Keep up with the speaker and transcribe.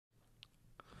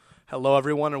Hello,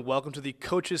 everyone, and welcome to the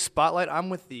Coaches Spotlight. I'm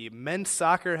with the men's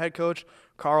soccer head coach,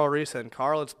 Carl Rees. And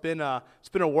Carl, it's been a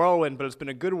whirlwind, but it's been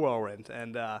a good whirlwind.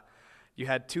 And you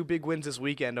had two big wins this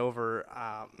weekend over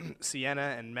Siena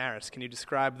and Marist. Can you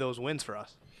describe those wins for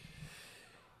us?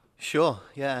 Sure.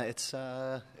 Yeah, it's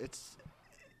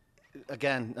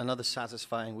again another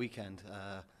satisfying weekend,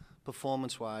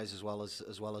 performance-wise, as well as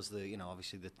the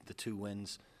obviously the two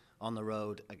wins on the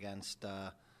road against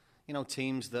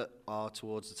teams that are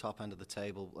towards the top end of the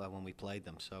table when we played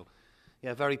them. So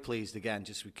yeah, very pleased again.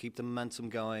 Just we keep the momentum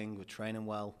going. We're training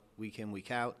well week in,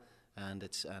 week out, and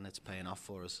it's paying off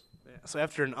for us. Yeah, so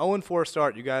after an 0-4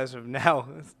 start, you guys have now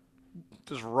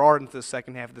just roared into the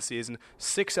second half of the season,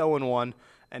 6-0-1.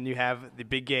 And you have the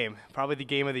big game, probably the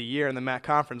game of the year in the MAC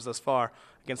Conference thus far,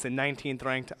 against the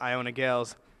 19th-ranked Iona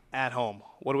Gales at home.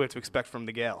 What do we have to expect from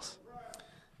the Gales?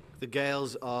 The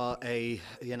Gales are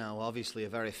obviously a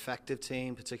very effective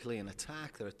team, particularly in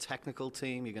attack. They're a technical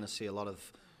team. You're going to see a lot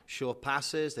of short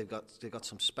passes. They've got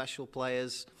some special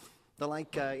players. They're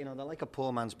like a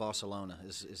poor man's Barcelona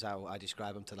is how I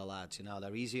describe them to the lads.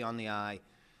 They're easy on the eye.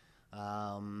 We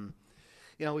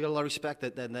got a lot of respect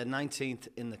that they're 19th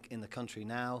in the country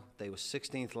now. They were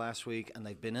 16th last week, and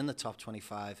they've been in the top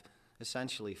 25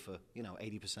 essentially for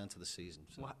 80% of the season.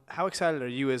 So. Well, how excited are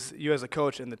you as a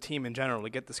coach and the team in general to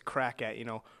get this crack at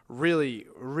really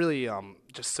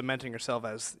just cementing yourself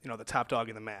as the top dog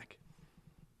in the MAC?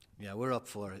 Yeah, we're up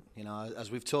for it. As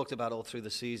we've talked about all through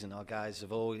the season, our guys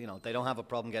have all they don't have a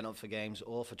problem getting up for games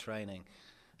or for training.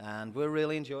 And we're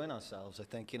really enjoying ourselves. I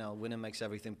think, winning makes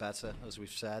everything better, as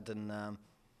we've said. And,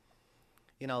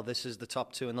 this is the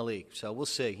top two in the league. So we'll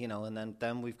see, and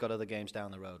then we've got other games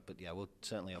down the road. But, yeah, we're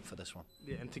certainly up for this one.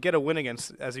 Yeah, and to get a win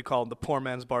against, as you call it, the poor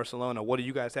man's Barcelona, what do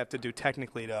you guys have to do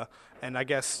technically and I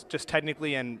guess just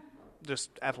technically and just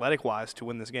athletic-wise to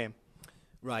win this game?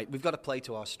 Right. We've got to play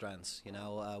to our strengths.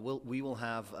 We will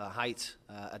have a height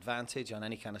advantage on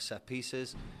any kind of set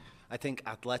pieces. I think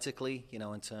athletically,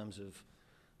 in terms of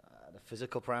the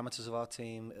physical parameters of our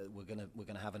team, we're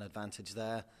gonna have an advantage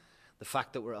there. The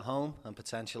fact that we're at home and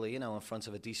potentially, in front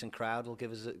of a decent crowd will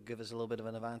give us a little bit of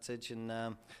an advantage.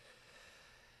 And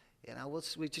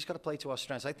we just got to play to our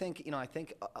strengths. I think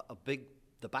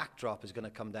the backdrop is going to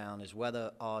come down is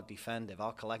whether our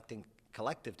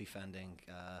collective defending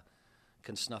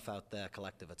can snuff out their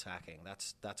collective attacking.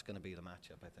 That's going to be the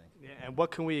matchup, I think. Yeah, and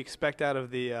what can we expect out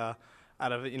of right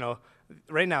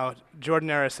now? Jordan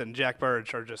Harris and Jack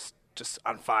Burge are just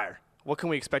on fire. What can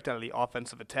we expect out of the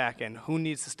offensive attack, and who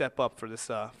needs to step up for this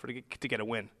to get a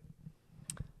win?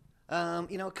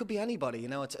 It could be anybody.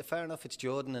 It's fair enough. It's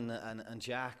Jordan and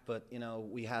Jack, but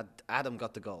we had Adam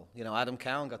got the goal. Adam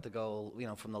Cowan got the goal.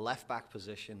 From the left back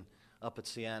position up at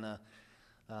Siena.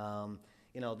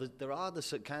 There are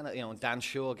this kind of Dan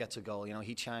Shaw gets a goal.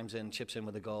 He chips in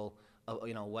with a goal.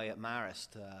 Away at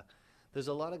Marist. There's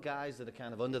a lot of guys that are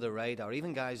kind of under the radar,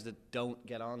 even guys that don't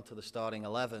get on to the starting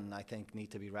 11, I think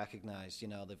need to be recognized.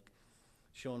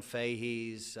 Sean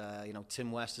Fahey's,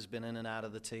 Tim West has been in and out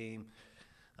of the team,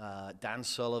 Dan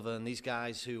Sullivan, these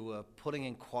guys who are putting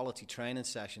in quality training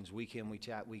sessions week in, week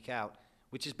out,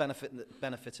 which is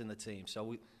benefiting the team.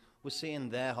 So we're seeing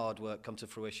their hard work come to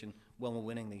fruition when we're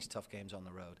winning these tough games on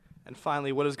the road. And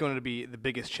finally, what is going to be the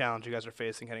biggest challenge you guys are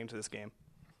facing heading into this game?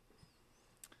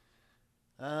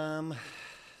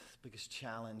 Biggest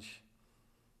challenge,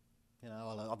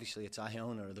 obviously it's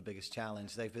Iona are the biggest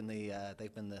challenge. They've been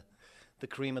the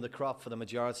cream of the crop for the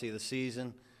majority of the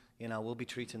season. We'll be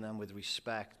treating them with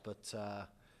respect, but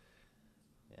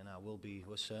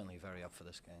we're certainly very up for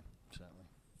this game. Certainly.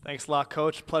 Thanks a lot,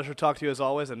 Coach. Pleasure to talk to you as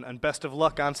always, and best of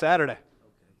luck on Saturday. Okay,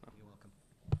 you're welcome.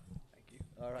 Thank you.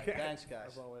 All right, thanks,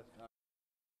 guys.